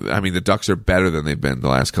 I mean, the Ducks are better than they've been the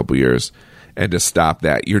last couple of years, and to stop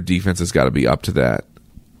that, your defense has got to be up to that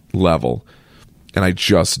level, and I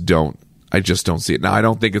just don't see it. Now, I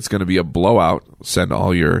don't think it's going to be a blowout. Send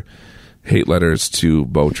all your hate letters to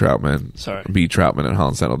Bo Troutman. Sorry. B. Troutman at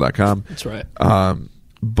HollandSentinel.com. That's right.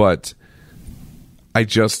 But I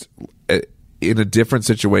just, in a different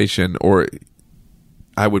situation, or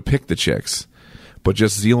I would pick the Chicks, but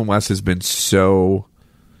just Zeeland West has been so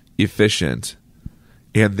efficient,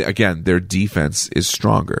 and again, their defense is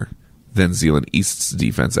stronger than Zeeland East's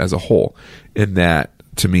defense as a whole, and that,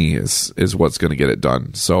 to me, is what's going to get it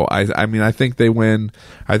done. So I mean, I think they win.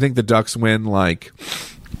 I think the Ducks win, like,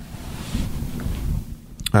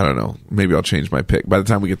 I don't know, maybe I'll change my pick. By the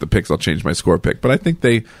time we get the picks, I'll change my score pick. But I think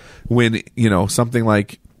they win, something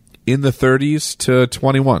like in the 30s to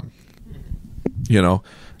 21.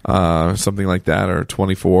 Something like that, or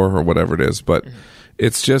 24, or whatever it is. But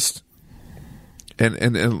it's just,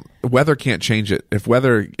 and weather can't change it. If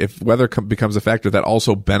weather becomes a factor, that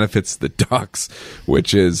also benefits the Ducks,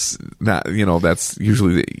 which is not, that's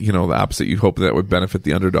usually the opposite. You hope that would benefit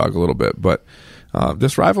the underdog a little bit. But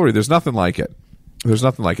this rivalry, there's nothing like it. There's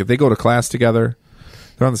nothing like it. They go to class together.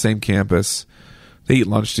 They're on the same campus. They eat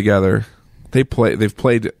lunch together. They've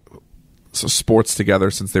played sports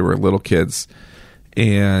together since they were little kids.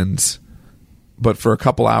 But for a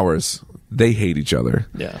couple hours, they hate each other.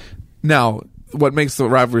 Yeah. Now, what makes the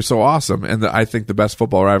rivalry so awesome, and I think the best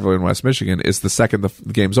football rivalry in West Michigan, is the second the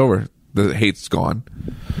game's over, the hate's gone.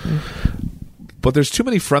 But there's too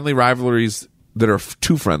many friendly rivalries that are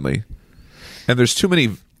too friendly, and there's too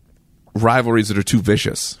many rivalries that are too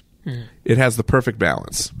vicious. It has the perfect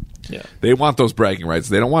balance. Yeah. They want those bragging rights.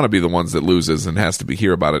 They don't want to be the ones that loses and has to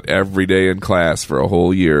hear about it every day in class for a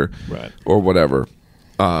whole year, right, or whatever.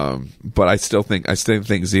 But I still think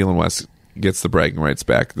Zeeland West gets the bragging rights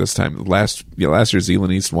back this time. Last year,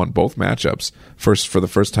 Zeeland East won both matchups for the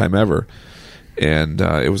first time ever, and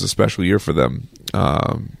it was a special year for them.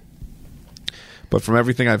 But from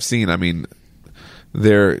everything I've seen, I mean,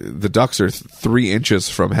 the Ducks are 3 inches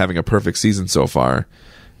from having a perfect season so far,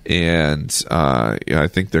 and I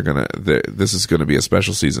think this is gonna be a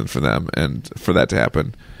special season for them. And for that to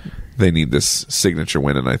happen, they need this signature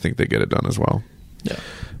win, and I think they get it done as well. Yeah.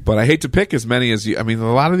 But I hate to pick as many as you. I mean,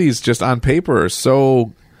 a lot of these just on paper are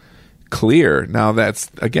so clear. Now,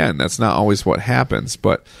 that's not always what happens,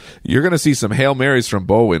 but you're going to see some Hail Marys from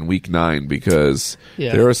Bo in Week 9, because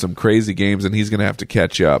there are some crazy games, and he's going to have to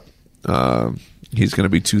catch up. He's going to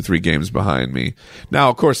be 2-3 games behind me. Now,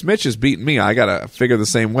 of course, Mitch has beaten me. I got to figure the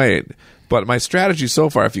same way. But my strategy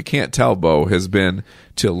so far, if you can't tell, Bo, has been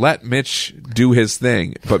to let Mitch do his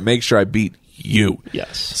thing, but make sure I beat you.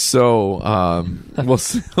 Yes. So we'll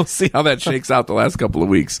see how that shakes out the last couple of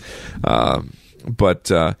weeks.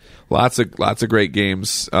 But lots of great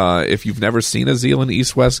games. If you've never seen a Zeeland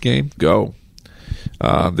East-West game, go.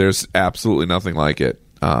 There's absolutely nothing like it.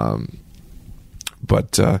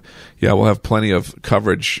 But we'll have plenty of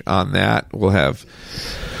coverage on that. We'll have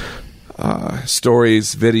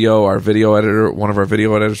stories, video. One of our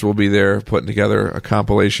video editors will be there putting together a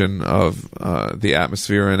compilation of the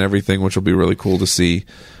atmosphere and everything, which will be really cool to see.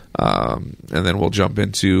 And then we'll jump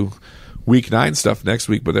into Week 9 stuff next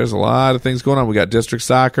week. But there's a lot of things going on. We got district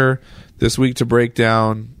soccer this week to break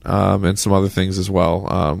down, and some other things as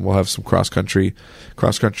well. We'll have some cross country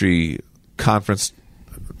conference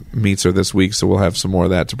meets are this week, so we'll have some more of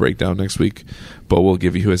that to break down next week. But we'll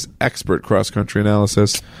give you his expert cross-country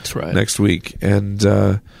analysis next week. And,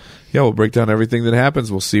 we'll break down everything that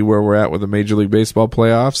happens. We'll see where we're at with the Major League Baseball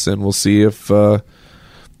playoffs, and we'll see if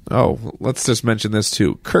let's just mention this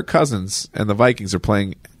too. Kirk Cousins and the Vikings are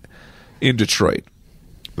playing in Detroit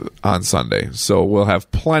on Sunday, so we'll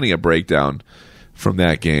have plenty of breakdown from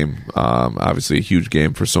that game. Obviously a huge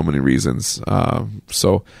game for so many reasons.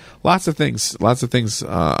 So lots of things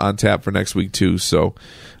on tap for next week too. So,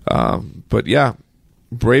 but yeah,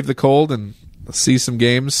 brave the cold and see some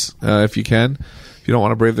games if you can. If you don't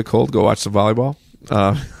want to brave the cold, go watch some volleyball.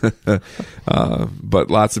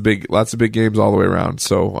 But lots of big games all the way around.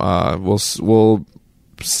 So we'll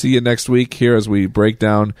see you next week here as we break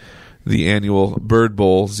down the annual Bird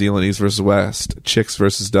Bowl, Zeeland East versus West, Chicks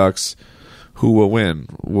versus Ducks. Who will win?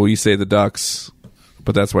 Well, you say the Ducks,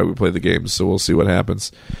 but that's why we play the games, so we'll see what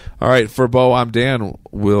happens. All right, for Bo, I'm Dan.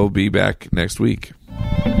 We'll be back next week.